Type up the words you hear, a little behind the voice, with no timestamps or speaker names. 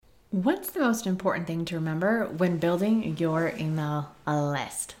What's the most important thing to remember when building your email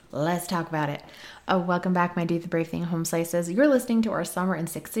list? Let's talk about it. Welcome back, my Do the Brave Thing home slices. You're listening to our Summer in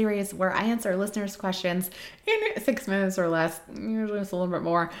 6 series where I answer listeners' questions in 6 minutes or less, usually it's a little bit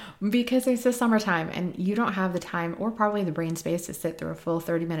more, because it's the summertime and you don't have the time or probably the brain space to sit through a full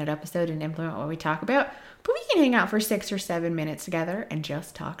 30-minute episode and implement what we talk about, but we can hang out for 6 or 7 minutes together and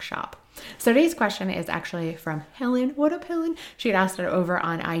just talk shop. So today's question is actually from Helen. What up, Helen? She had asked it over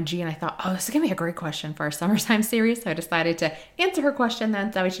on IG, and I thought, oh, this is going to be a great question for our summertime series. So I decided to answer her question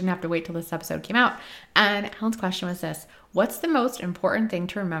then, so we shouldn't have to wait till this episode came out. And Helen's question was this: what's the most important thing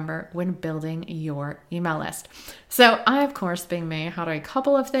to remember when building your email list? So I, of course, being me, had a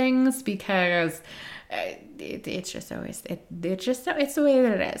couple of things because it's just always, it's the way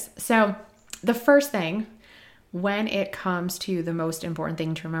that it is. So the first thing, when it comes to the most important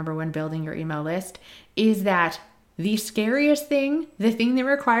thing to remember when building your email list, is that the scariest thing, the thing that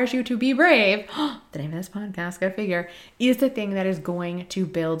requires you to be brave, the name of this podcast, go figure, is the thing that is going to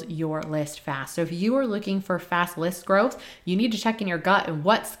build your list fast. So if you are looking for fast list growth, you need to check in your gut and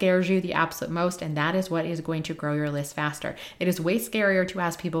what scares you the absolute most, and that is what is going to grow your list faster. It is way scarier to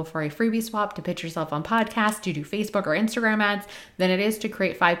ask people for a freebie swap, to pitch yourself on podcasts, to do Facebook or Instagram ads, than it is to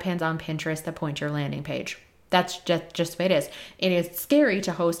create 5 pins on Pinterest that point to your landing page. That's just what it is. It is scary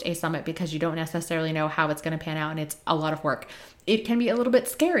to host a summit because you don't necessarily know how it's going to pan out and it's a lot of work. It can be a little bit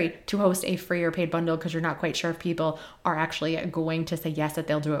scary to host a free or paid bundle because you're not quite sure if people are actually going to say yes, that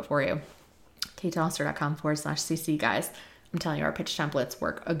they'll do it for you. katedoster.com/cc, guys. I'm telling you, our pitch templates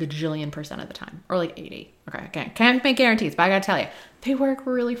work a gajillion% of the time, or like 80. Okay, can't make guarantees, but I gotta tell you, they work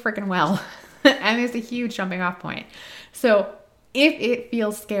really freaking well. And it's a huge jumping off point. So if it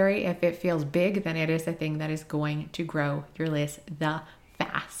feels scary, if it feels big, then it is the thing that is going to grow your list the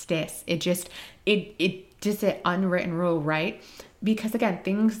fastest. It's just an unwritten rule, right? Because again,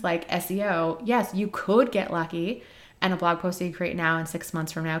 things like SEO, yes, you could get lucky and a blog post that you create now and 6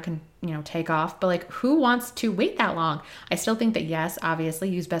 months from now can, take off. But like, who wants to wait that long? I still think that yes, obviously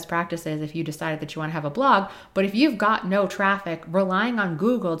use best practices if you decided that you want to have a blog. But if you've got no traffic, relying on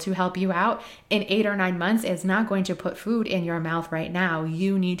Google to help you out in 8 or 9 months is not going to put food in your mouth right now.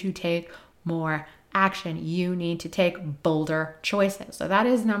 You need to take more action. You need to take bolder choices. So that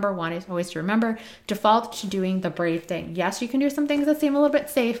is number one, is always to remember, default to doing the brave thing. Yes, you can do some things that seem a little bit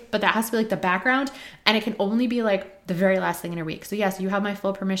safe, but that has to be like the background, and it can only be like the very last thing in your week. So yes, you have my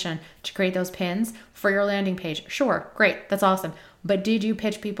full permission to create those pins for your landing page. Sure, great, that's awesome. But did you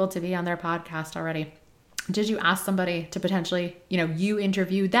pitch people to be on their podcast already? Did you ask somebody to potentially, you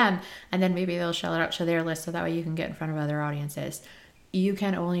interview them, and then maybe they'll show it out to their list so that way you can get in front of other audiences? You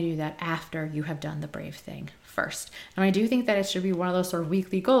can only do that after you have done the brave thing first. And I do think that it should be one of those sort of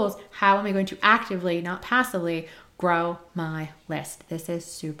weekly goals. How am I going to actively, not passively, grow my list? This is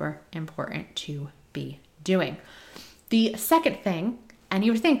super important to be doing. The second thing, and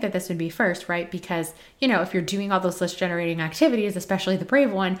you would think that this would be first, right? Because, if you're doing all those list generating activities, especially the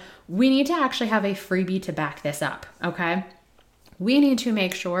brave one, we need to actually have a freebie to back this up, okay? We need to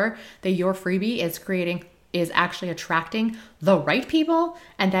make sure that your freebie is actually attracting the right people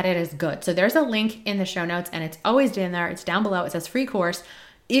and that it is good. So there's a link in the show notes and it's always in there. It's down below. It says free course.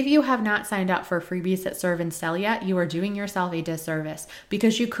 If you have not signed up for freebies that serve and sell yet, you are doing yourself a disservice,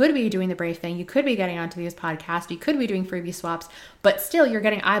 because you could be doing the brave thing. You could be getting onto these podcasts. You could be doing freebie swaps, but still you're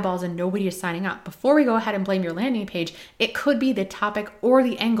getting eyeballs and nobody is signing up. Before we go ahead and blame your landing page, it could be the topic or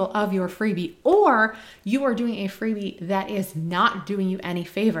the angle of your freebie, or you are doing a freebie that is not doing you any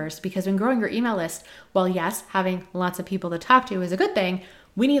favors, because when growing your email list, while yes, having lots of people to talk to is a good thing,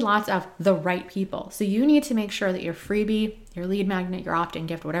 we need lots of the right people. So you need to make sure that your freebie, your lead magnet, your opt-in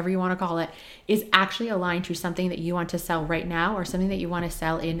gift, whatever you want to call it, is actually aligned to something that you want to sell right now or something that you want to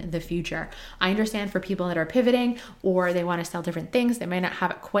sell in the future. I understand for people that are pivoting or they want to sell different things, they might not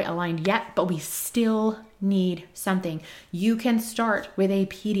have it quite aligned yet, but we still need something. You can start with a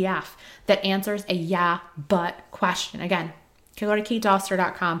PDF that answers a yeah, but question. Again, you can go to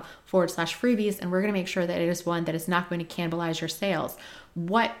katedoster.com/freebies, and we're going to make sure that it is one that is not going to cannibalize your sales.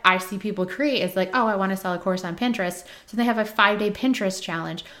 What I see people create is like, oh, I want to sell a course on Pinterest. So they have a 5-day Pinterest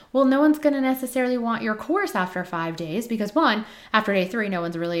challenge. Well, no one's going to necessarily want your course after 5 days because, one, after day 3, no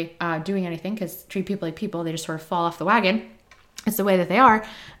one's really doing anything, because treat people like people, they just sort of fall off the wagon. It's the way that they are.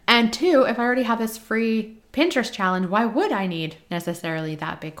 And 2, if I already have this free Pinterest challenge, why would I need necessarily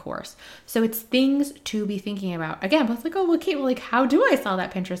that big course? So it's things to be thinking about. Again, but it's like, oh, well, Kate, well, like, how do I sell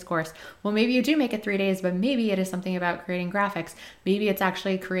that Pinterest course? Well, maybe you do make it 3 days, but maybe it is something about creating graphics. Maybe it's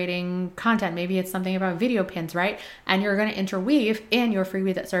actually creating content. Maybe it's something about video pins, right? And you're going to interweave in your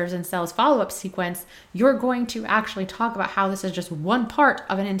freebie that serves and sells follow-up sequence. You're going to actually talk about how this is just one part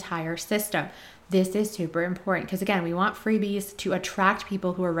of an entire system. This is super important because, again, we want freebies to attract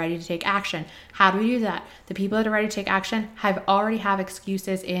people who are ready to take action. How do we do that? The people that are ready to take action already have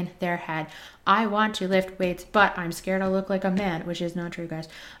excuses in their head. I want to lift weights, but I'm scared I'll look like a man, which is not true, guys.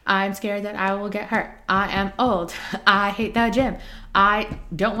 I'm scared that I will get hurt. I am old. I hate the gym. I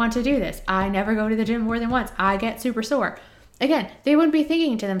don't want to do this. I never go to the gym more than once. I get super sore. Again, they wouldn't be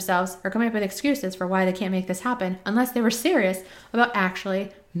thinking to themselves or coming up with excuses for why they can't make this happen unless they were serious about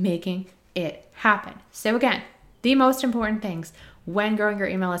actually making it happen. So again, the most important things when growing your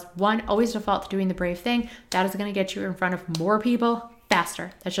email list: 1, always default to doing the brave thing. That is going to get you in front of more people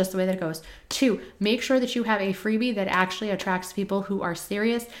faster. That's just the way that it goes. 2, make sure that you have a freebie that actually attracts people who are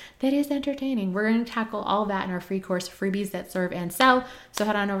serious, that is entertaining. We're going to tackle all of that in our free course, Freebies That Serve and Sell. So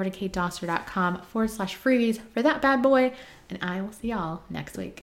head on over to katedoster.com/freebies for that bad boy, and I will see y'all next week.